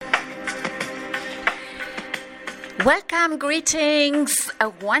Welcome, greetings,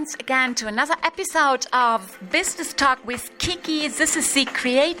 once again to another episode of Business Talk with Kiki. This is the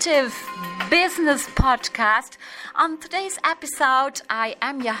Creative Business Podcast. On today's episode, I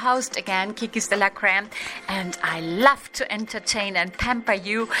am your host again, Kiki Stella Cram, and I love to entertain and pamper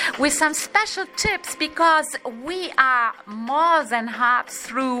you with some special tips because we are more than half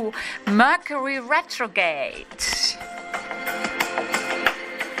through Mercury retrograde.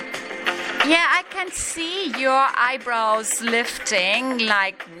 Yeah, I can see your eyebrows lifting,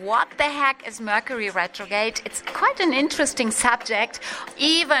 like, what the heck is Mercury retrograde? It's quite an interesting subject,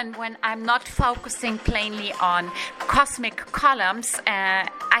 even when I'm not focusing plainly on cosmic columns.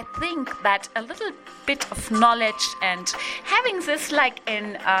 I think that a little bit of knowledge and having this like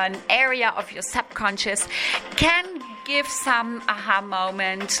in an area of your subconscious can give some aha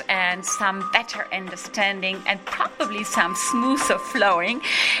moment and some better understanding and probably some smoother flowing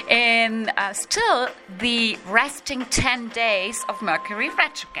in still the resting 10 days of Mercury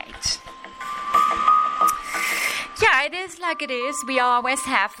retrograde. Yeah, it is like it is. We always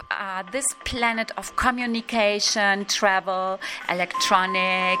have this planet of communication, travel,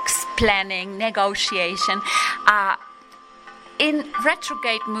 electronics, planning, negotiation. In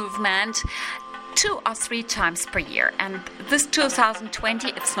retrograde movement, 2 or 3 times per year, and this 2020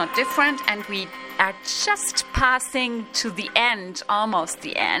 it's not different, and we are just passing to the end, almost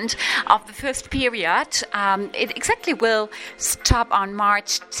the end of the first period. It exactly will stop on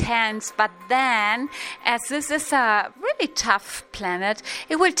March 10th, but then, as this is a really tough planet,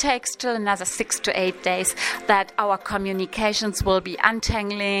 it will take still another 6 to 8 days that our communications will be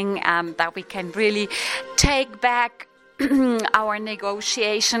untangling, that we can really take back our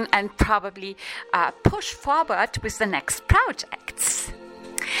negotiation and probably push forward with the next projects.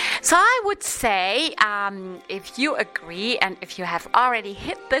 So I would say, if you agree and if you have already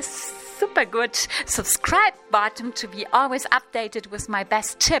hit this super good subscribe button to be always updated with my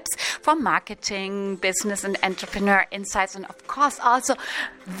best tips for marketing, business and entrepreneur insights, and of course also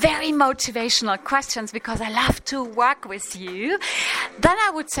very motivational questions because I love to work with you, then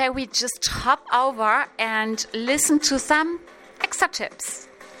I would say we just hop over and listen to some extra tips.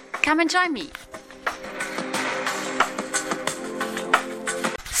 Come and join me.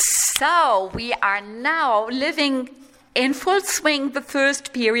 So we are now living in full swing the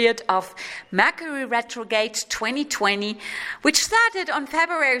first period of Mercury retrograde 2020, which started on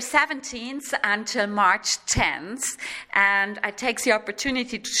February 17th until March 10th. And I take the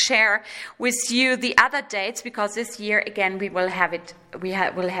opportunity to share with you the other dates because this year again we will have it.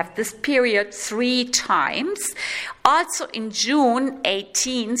 We'll have this period 3 times, also in June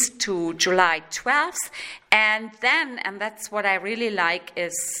 18th to July 12th, and then, and that's what I really like,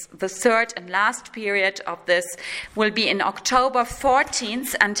 is the third and last period of this will be in October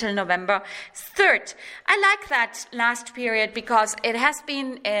 14th until November 3rd. I like that last period because it has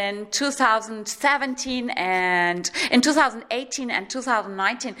been in 2017 and in 2018 and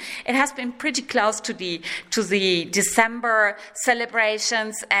 2019. It has been pretty close to the December celebration.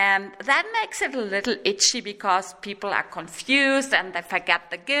 And that makes it a little itchy because people are confused and they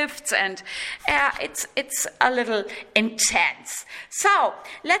forget the gifts, and it's a little intense. So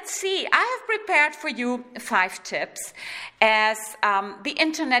let's see. I have prepared for you 5 tips, as the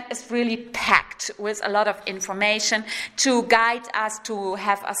internet is really packed with a lot of information to guide us, to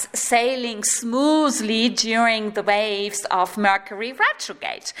have us sailing smoothly during the waves of Mercury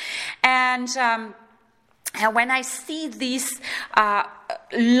retrograde. And when I see these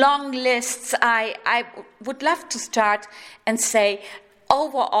long lists, I would love to start and say,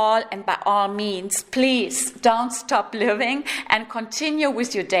 overall and by all means, please don't stop living and continue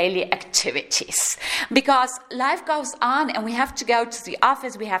with your daily activities. Because life goes on and we have to go to the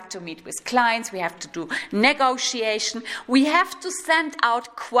office, we have to meet with clients, we have to do negotiation, we have to send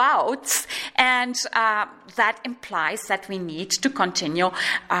out quotes, and that implies that we need to continue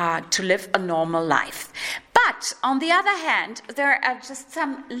to live a normal life. But on the other hand, there are just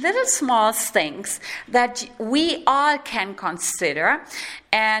some little small things that we all can consider.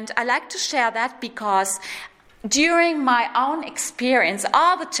 And I like to share that because during my own experience,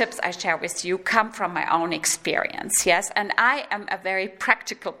 all the tips I share with you come from my own experience, yes? And I am a very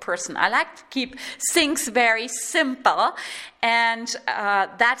practical person. I like to keep things very simple, and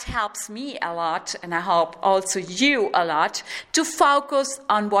that helps me a lot, and I hope also you a lot, to focus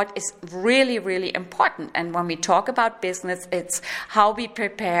on what is really, really important. And when we talk about business, it's how we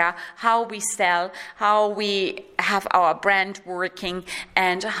prepare, how we sell, how we have our brand working,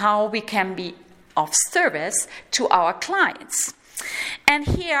 and how we can be of service to our clients. And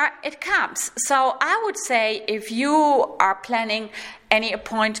here it comes. So I would say if you are planning any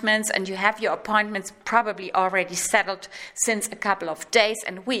appointments and you have your appointments probably already settled since a couple of days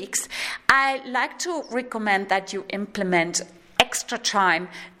and weeks, I like to recommend that you implement extra time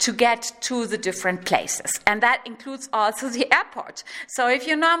to get to the different places. And that includes also the airport. So if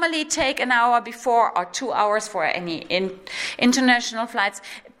you normally take an hour before or 2 hours for any international flights,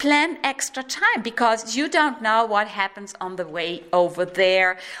 plan extra time because you don't know what happens on the way over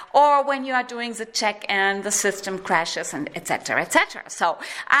there or when you are doing the check-in, the system crashes, and etc., etc. So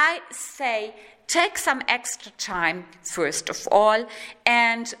I say take some extra time, first of all,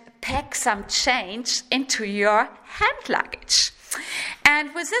 and pack some change into your hand luggage.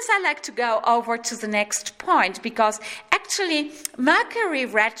 And with this, I like to go over to the next point because actually Mercury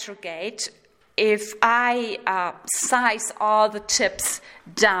retrograde, if I size all the tips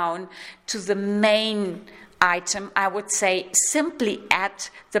down to the main item, I would say simply add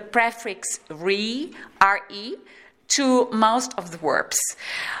the prefix re, R-E, to most of the verbs.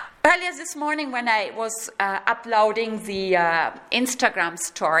 Earlier this morning when I was uploading the Instagram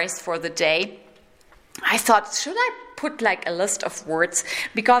stories for the day, I thought, should I put like a list of words?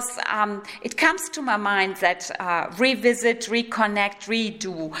 Because it comes to my mind that revisit, reconnect,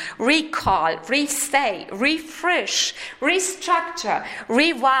 redo, recall, resay, refresh, restructure,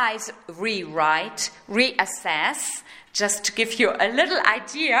 revise, rewrite, reassess. Just to give you a little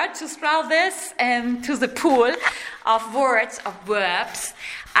idea to throw this into the pool of words, of verbs.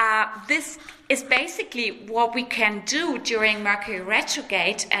 This is basically what we can do during Mercury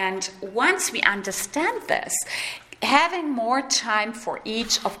retrograde, and once we understand this, having more time for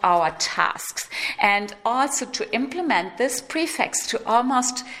each of our tasks, and also to implement this prefix to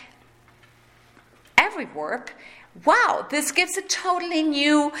almost every verb. Wow, this gives a totally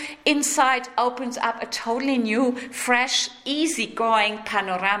new insight, opens up a totally new, fresh, easygoing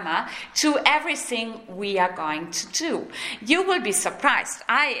panorama to everything we are going to do. You will be surprised.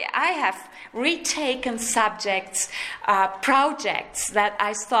 I have retaken subjects, projects that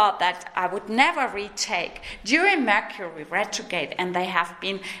I thought that I would never retake during Mercury retrograde, and they have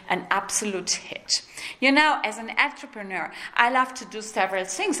been an absolute hit. You know, as an entrepreneur, I love to do several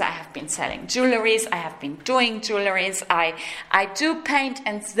things. I have been selling jewelries, I have been doing jewelries, I do paint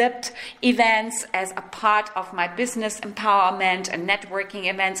and zip events as a part of my business empowerment and networking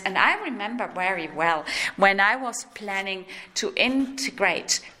events. And I remember very well when I was planning to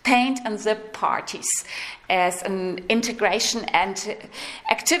integrate paint and zip parties as an integration and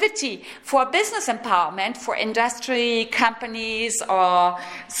activity for business empowerment for industry companies or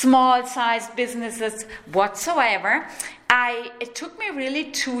small-sized businesses whatsoever. It took me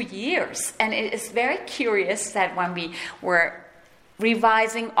really 2 years, and it is very curious that when we were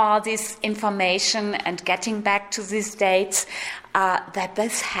revising all this information and getting back to these dates, that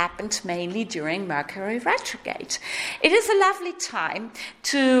this happened mainly during Mercury retrograde. It is a lovely time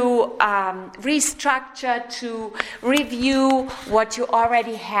to restructure, to review what you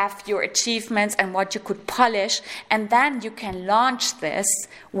already have, your achievements, and what you could polish, and then you can launch this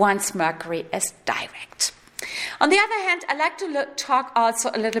once Mercury is direct. On the other hand, I like to talk also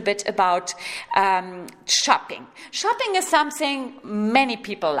a little bit about shopping. Shopping is something many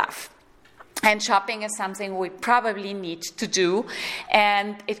people love. And shopping is something we probably need to do.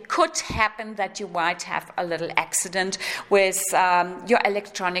 And it could happen that you might have a little accident with your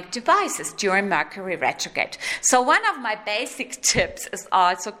electronic devices during Mercury retrograde. So one of my basic tips is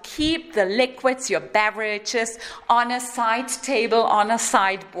also keep the liquids, your beverages, on a side table, on a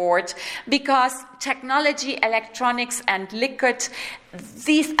sideboard, because technology, electronics, and liquid,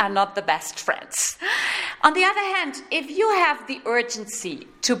 these are not the best friends. On the other hand, if you have the urgency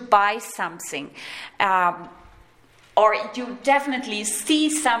to buy something, or you definitely see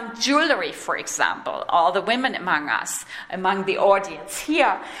some jewelry, for example, all the women among us, among the audience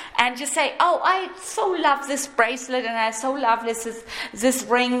here, and you say, oh, I so love this bracelet and I so love this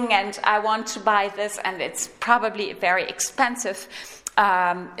ring and I want to buy this, and it's probably very expensive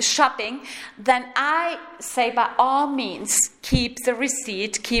shopping, then I say by all means keep the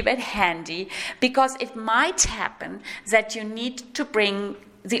receipt, keep it handy, because it might happen that you need to bring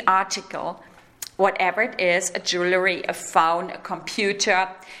the article, whatever it is, a jewelry, a phone, a computer,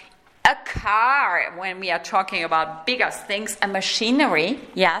 a car, when we are talking about bigger things, a machinery,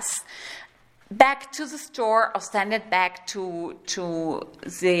 yes, back to the store or send it back to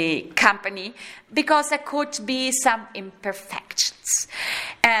the company, because there could be some imperfections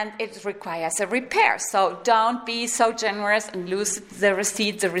and it requires a repair. So don't be so generous and lose the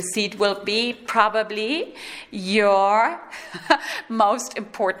receipt. The receipt will be probably your most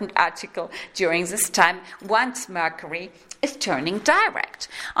important article during this time once Mercury is turning direct.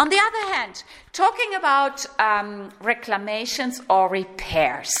 On the other hand, talking about reclamations or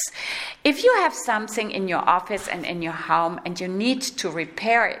repairs. If you have something in your office and in your home and you need to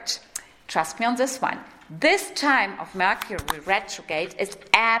repair it, trust me on this one. This time of Mercury retrograde is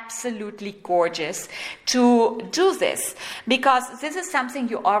absolutely gorgeous to do this, because this is something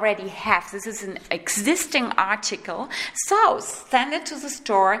you already have. This is an existing article. So send it to the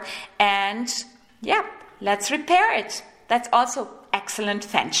store and let's repair it. That's also excellent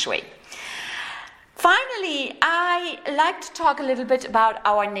feng shui. Finally, I like to talk a little bit about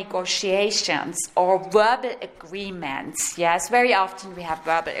our negotiations or verbal agreements. Yes, very often we have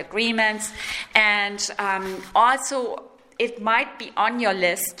verbal agreements, and also it might be on your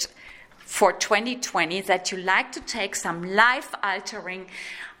list for 2020 that you like to take some life-altering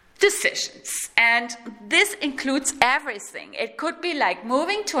decisions. And this includes everything. It could be like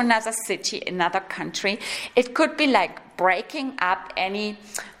moving to another city, another country. It could be like breaking up any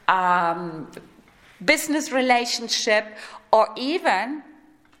business relationship, or even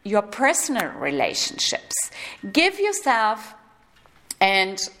your personal relationships. Give yourself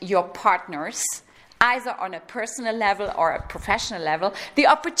and your partners, either on a personal level or a professional level, the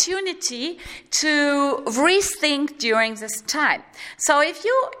opportunity to rethink during this time. So if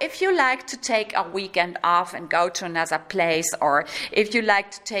you like to take a weekend off and go to another place, or if you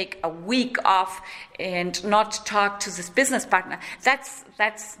like to take a week off and not talk to this business partner,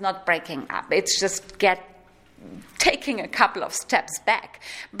 that's not breaking up. It's just taking a couple of steps back.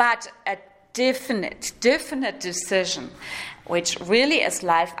 But a definite decision, which really is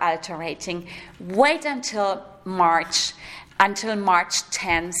life-altering, wait until March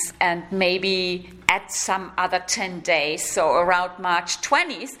 10th, and maybe add some other 10 days, so around March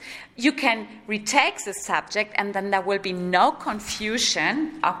 20th, you can retake the subject, and then there will be no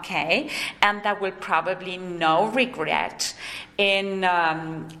confusion, okay, and there will probably no regret in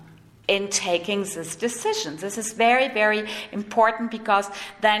taking this decision. This is very, very important, because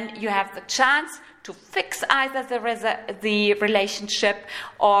then you have the chance to fix either the relationship,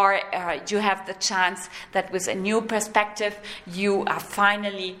 or you have the chance that with a new perspective you are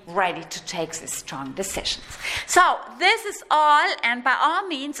finally ready to take these strong decisions. So this is all, and by all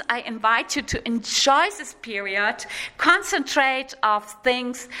means I invite you to enjoy this period, concentrate on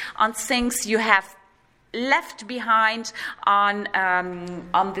things you have left behind on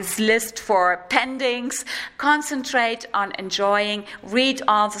this list for pendings. Concentrate on enjoying, read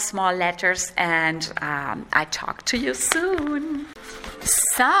all the small letters, and I talk to you soon.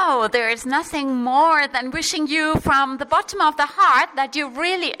 So there is nothing more than wishing you from the bottom of the heart that you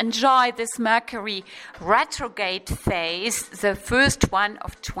really enjoy this Mercury retrograde phase, the first one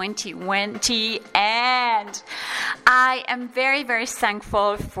of 2020, and I am very, very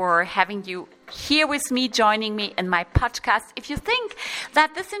thankful for having you here with me, joining me in my podcast. If you think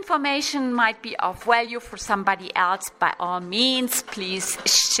that this information might be of value for somebody else, by all means, please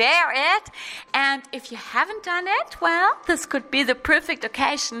share it. And if you haven't done it, well, this could be the perfect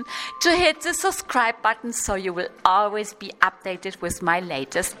occasion to hit the subscribe button, so you will always be updated with my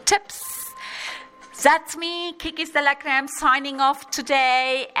latest tips. That's me, Kiki Stella Krem, signing off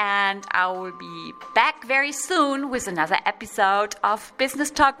today, and I will be back very soon with another episode of Business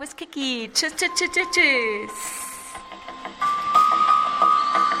Talk with Kiki. Tschüss, tschüss, tschüss, tschüss.